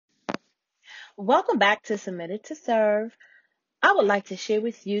Welcome back to Submitted to Serve. I would like to share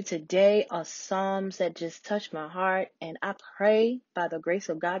with you today a Psalms that just touched my heart, and I pray by the grace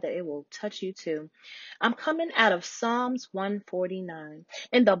of God that it will touch you too. I'm coming out of Psalms 149,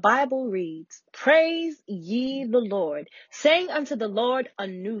 and the Bible reads, Praise ye the Lord, sing unto the Lord a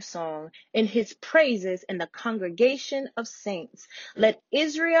new song, in his praises in the congregation of saints. Let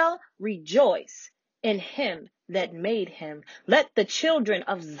Israel rejoice in him that made him. Let the children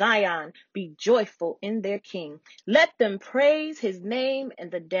of Zion be joyful in their King. Let them praise his name in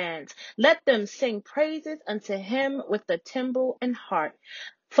the dance. Let them sing praises unto him with the timbrel and harp.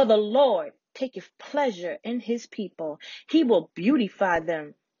 For the Lord taketh pleasure in his people. He will beautify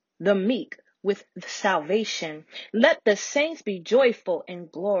them, the meek, with salvation. Let the saints be joyful in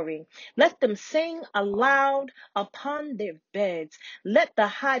glory. Let them sing aloud upon their beds. Let the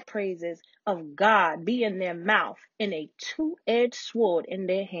high praises of God be in their mouth, and a two-edged sword in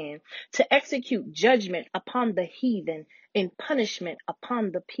their hand, to execute judgment upon the heathen, in punishment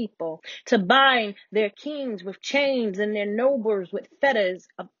upon the people, to bind their kings with chains and their nobles with fetters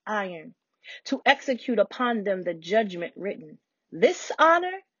of iron, to execute upon them the judgment written. This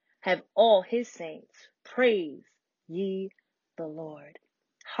honor have all his saints. Praise ye the Lord.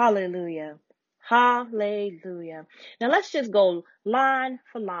 Hallelujah. Hallelujah. Now let's just go line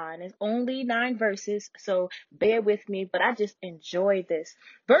for line. It's only 9 verses, so bear with me, but I just enjoy this.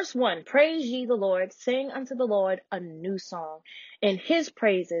 Verse 1, Praise ye the Lord, sing unto the Lord a new song, in his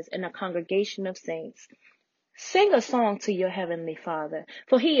praises in a congregation of saints. Sing a song to your heavenly Father,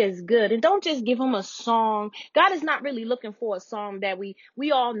 for he is good. And don't just give him a song. God is not really looking for a song that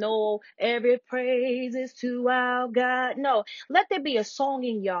we all know, every praise is to our God. No, let there be a song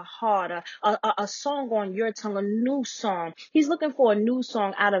in your heart, a song on your tongue, a new song. He's looking for a new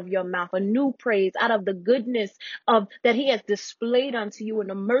song out of your mouth, a new praise out of the goodness of that he has displayed unto you, and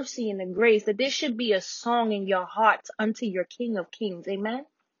the mercy and the grace, that there should be a song in your heart unto your King of Kings. Amen.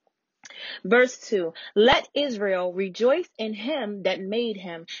 Verse 2, Let Israel rejoice in him that made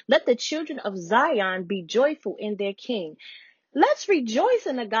him. Let the children of Zion be joyful in their King. Let's rejoice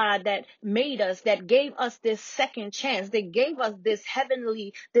in the God that made us, that gave us this second chance, that gave us this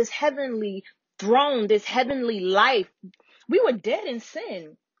heavenly throne, this heavenly life. We were dead in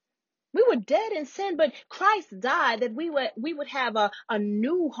sin. We were dead in sin, but Christ died that we would have a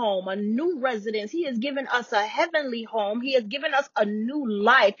new home, a new residence. He has given us a heavenly home. He has given us a new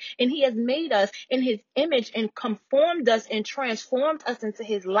life, and he has made us in his image and conformed us and transformed us into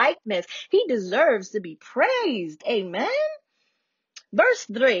his likeness. He deserves to be praised. Amen. Verse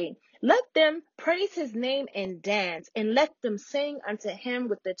 3, Let them praise his name and dance, and let them sing unto him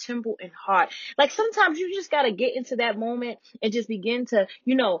with the timbrel and harp. Like sometimes you just got to get into that moment and just begin to,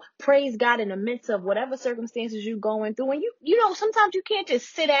 praise God in the midst of whatever circumstances you're going through. And sometimes you can't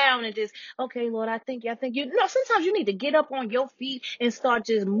just sit down and just, okay, Lord, I thank you. I thank you. No, sometimes you need to get up on your feet and start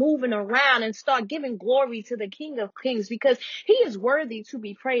just moving around and start giving glory to the King of Kings, because he is worthy to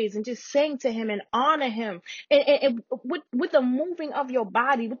be praised, and just sing to him and honor him and with the moving of your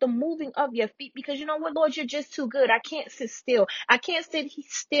body, with the moving of your feet, because you know what, Lord, you're just too good. I can't sit still. I can't sit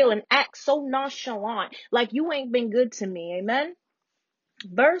still and act so nonchalant like you ain't been good to me. Amen.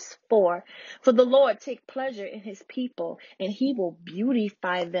 Verse 4, For the Lord take pleasure in his people, and he will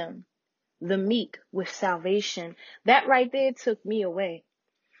beautify them, the meek, with salvation. That right there took me away.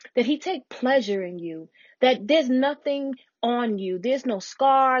 That he take pleasure in you, that there's nothing on you, there's no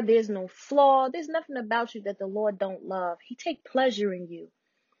scar, there's no flaw, there's nothing about you that the Lord don't love. He take pleasure in you,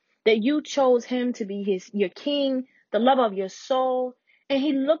 that you chose him to be your king, the love of your soul, and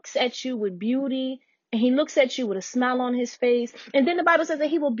he looks at you with beauty, and he looks at you with a smile on his face. And then the Bible says that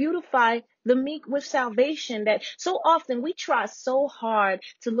he will beautify the meek with salvation. That so often we try so hard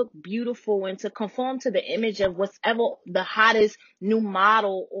to look beautiful and to conform to the image of whatever the hottest new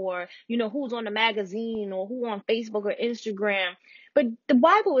model, or who's on the magazine, or who on Facebook or Instagram. But the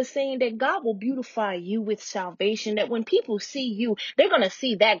Bible is saying that God will beautify you with salvation, that when people see you, they're going to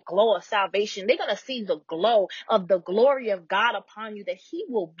see that glow of salvation. They're going to see the glow of the glory of God upon you, that he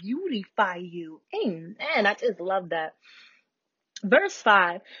will beautify you. Amen. I just love that. Verse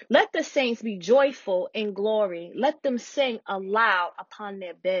 5, Let the saints be joyful in glory. Let them sing aloud upon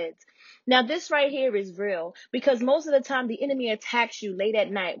their beds. Now, this right here is real, because most of the time the enemy attacks you late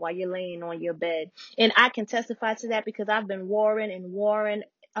at night while you're laying on your bed. And I can testify to that, because I've been warring and warring.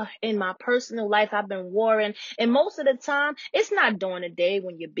 In my personal life, I've been warring. And most of the time, it's not during the day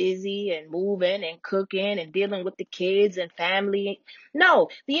when you're busy and moving and cooking and dealing with the kids and family. No,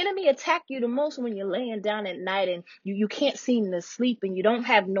 the enemy attack you the most when you're laying down at night, and you can't seem to sleep, and you don't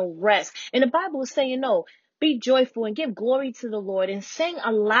have no rest. And the Bible is saying, no, Be joyful and give glory to the Lord and sing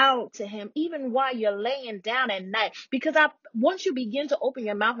aloud to him, even while you're laying down at night. Because once you begin to open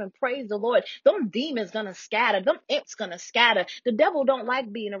your mouth and praise the Lord, them demons gonna scatter, them imps gonna scatter. The devil don't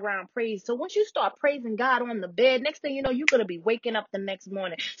like being around praise. So once you start praising God on the bed, next thing you know, you're gonna be waking up the next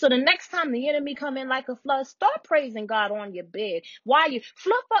morning. So the next time the enemy come in like a flood, start praising God on your bed. While you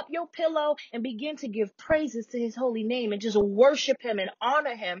fluff up your pillow and begin to give praises to his holy name and just worship him and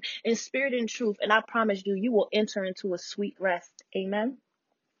honor him in spirit and truth. And I promise you, you will enter into a sweet rest. Amen.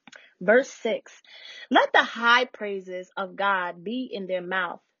 Verse 6, let the high praises of God be in their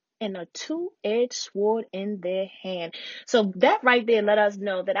mouth and a two-edged sword in their hand. So that right there let us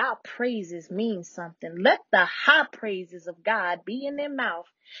know that our praises mean something. Let the high praises of God be in their mouth.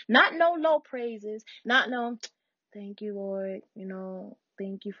 Not no low praises, not no, thank you, Lord,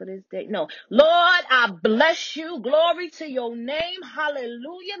 thank you for this day. No, Lord, I bless you. Glory to your name.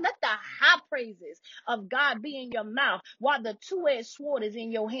 Hallelujah. Let the high praises of God be in your mouth while the two-edged sword is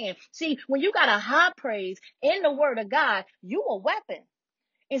in your hand. See, when you got a high praise in the word of God, you a weapon.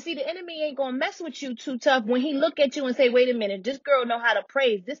 And see, the enemy ain't gonna mess with you too tough when he look at you and say, wait a minute, this girl know how to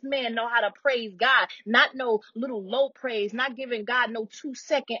praise. This man know how to praise God. Not no little low praise, not giving God no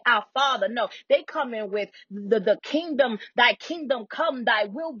 2-second our Father. No, they come in with the kingdom, thy kingdom come, thy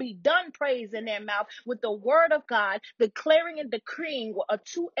will be done praise in their mouth with the word of God, declaring and decreeing with a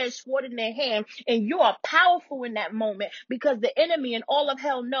two-edged sword in their hand. And you are powerful in that moment because the enemy and all of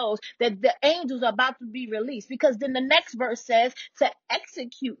hell knows that the angels are about to be released. Because then the next verse says to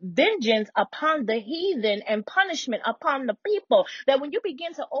execute vengeance upon the heathen and punishment upon the people. That when you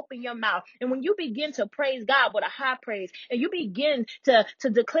begin to open your mouth and when you begin to praise God with a high praise and you begin to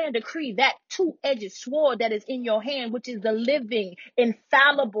declare and decree that two-edged sword that is in your hand, which is the living,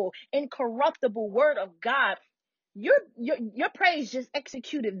 infallible, incorruptible word of God, your praise just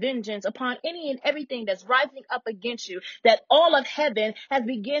executed vengeance upon any and everything that's rising up against you, that all of heaven has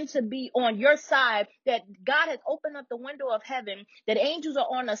begun to be on your side, that God has opened up the window of heaven, that angels are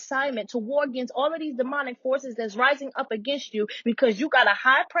on assignment to war against all of these demonic forces that's rising up against you because you got a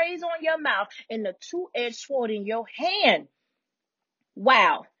high praise on your mouth and the two-edged sword in your hand.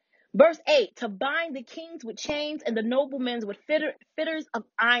 Wow. Verse 8, to bind the kings with chains and the noblemen with fitters of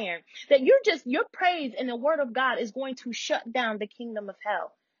iron. That your praise in the word of God is going to shut down the kingdom of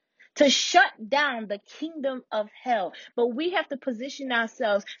hell. To shut down the kingdom of hell. But we have to position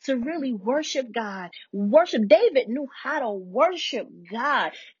ourselves to really worship God. Worship. David knew how to worship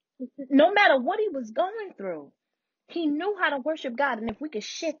God no matter what he was going through. He knew how to worship God. And if we could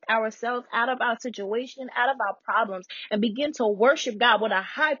shift ourselves out of our situation, out of our problems, and begin to worship God with a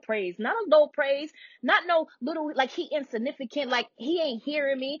high praise, not a low praise, not no little, like he insignificant, like he ain't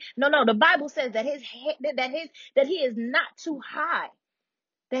hearing me. No, the Bible says that that he is not too high.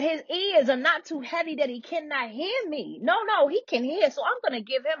 That his ears are not too heavy that he cannot hear me. No, he can hear. So I'm going to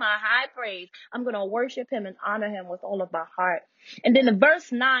give him a high praise. I'm going to worship him and honor him with all of my heart. And then the verse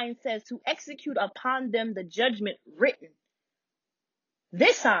 9 says to execute upon them the judgment written.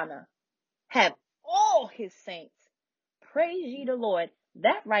 This honor have all his saints. Praise ye the Lord.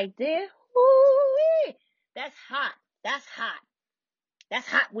 That right there. Ooh, that's hot. That's hot. That's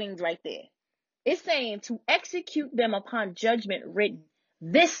hot wings right there. It's saying to execute them upon judgment written.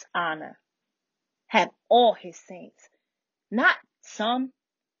 This honor have all his saints. Not some,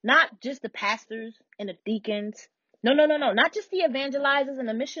 not just the pastors and the deacons. No. Not just the evangelizers and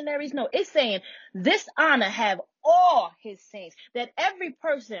the missionaries. No, it's saying this honor have all his saints. That every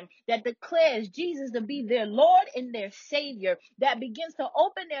person that declares Jesus to be their Lord and their Savior, that begins to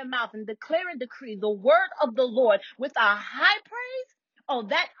open their mouth and declare and decree the word of the Lord with a high praise. Oh,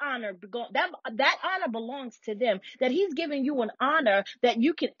 that honor belongs to them. That he's giving you an honor that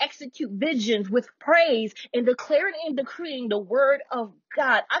you can execute visions with praise and declaring and decreeing the word of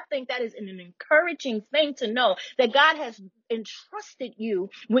God. I think that is an encouraging thing to know that God has entrusted you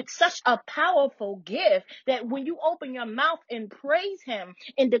with such a powerful gift that when you open your mouth and praise him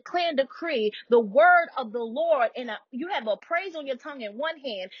and declare and decree the word of the Lord, and you have a praise on your tongue in one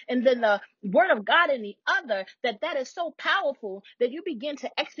hand and then the word of God in the other, that is so powerful that you begin to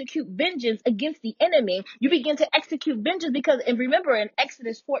execute vengeance against the enemy. You begin to execute vengeance because, and remember in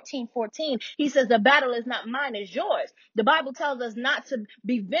Exodus 14:14, he says the battle is not mine, it's yours. The Bible tells us not to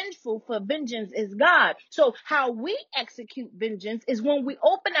be vengeful, for vengeance is God. So how we execute vengeance is when we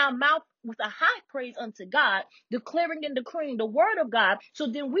open our mouth with a high praise unto God, declaring and decreeing the word of God. So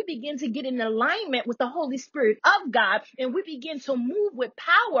then we begin to get in alignment with the Holy Spirit of God, and we begin to move with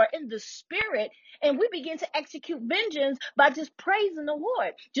power in the spirit, and we begin to execute vengeance by just praising the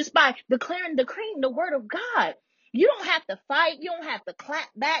Lord, just by declaring, decreeing the word of God. You don't have to fight. You don't have to clap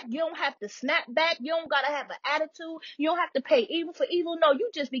back. You don't have to snap back. You don't got to have an attitude. You don't have to pay evil for evil. No, you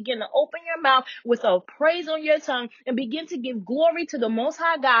just begin to open your mouth with a praise on your tongue and begin to give glory to the Most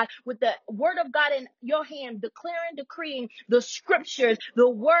High God with the word of God in your hand, declaring, decreeing the scriptures, the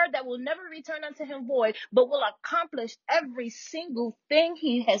word that will never return unto him void, but will accomplish every single thing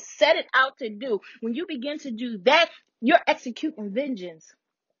he has set it out to do. When you begin to do that, you're executing vengeance.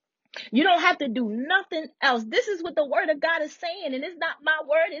 You don't have to do nothing else. This is what the word of God is saying. And it's not my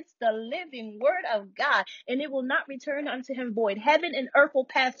word. It's the living word of God. And it will not return unto him void. Heaven and earth will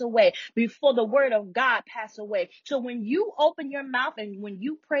pass away before the word of God pass away. So when you open your mouth and when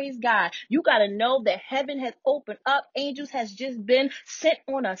you praise God, you got to know that heaven has opened up. Angels has just been sent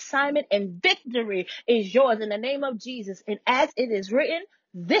on assignment and victory is yours in the name of Jesus. And as it is written,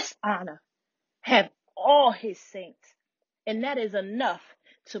 this honor have all his saints. And that is enough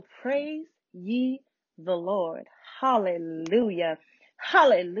to praise ye the Lord. Hallelujah.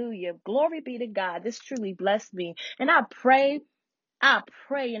 Hallelujah. Glory be to God. This truly blessed me. And I pray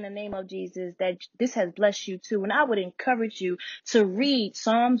in the name of Jesus that this has blessed you too. And I would encourage you to read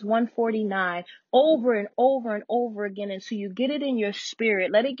Psalms 149 over and over and over again until you get it in your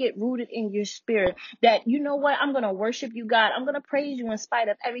spirit. Let it get rooted in your spirit that, you know what, I'm going to worship you, God. I'm going to praise you in spite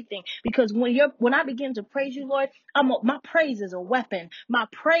of everything. Because when I begin to praise you, Lord, my praise is a weapon. My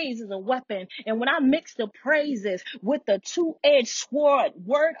praise is a weapon. And when I mix the praises with the two-edged sword,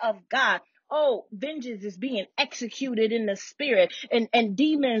 word of God, oh, vengeance is being executed in the spirit, and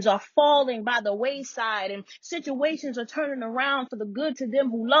demons are falling by the wayside, and situations are turning around for the good to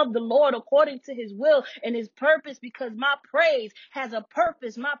them who love the Lord according to his will and his purpose, because my praise has a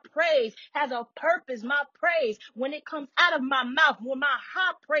purpose. My praise has a purpose. My praise, when it comes out of my mouth, when my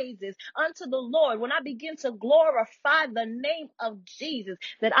high praises unto the Lord, when I begin to glorify the name of Jesus,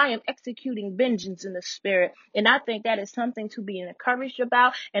 that I am executing vengeance in the spirit. And I think that is something to be encouraged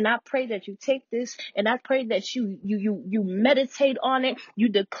about. And I pray that you take this, and I pray that you meditate on it, you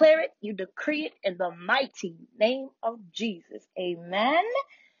declare it, you decree it in the mighty name of Jesus. Amen.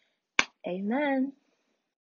 Amen.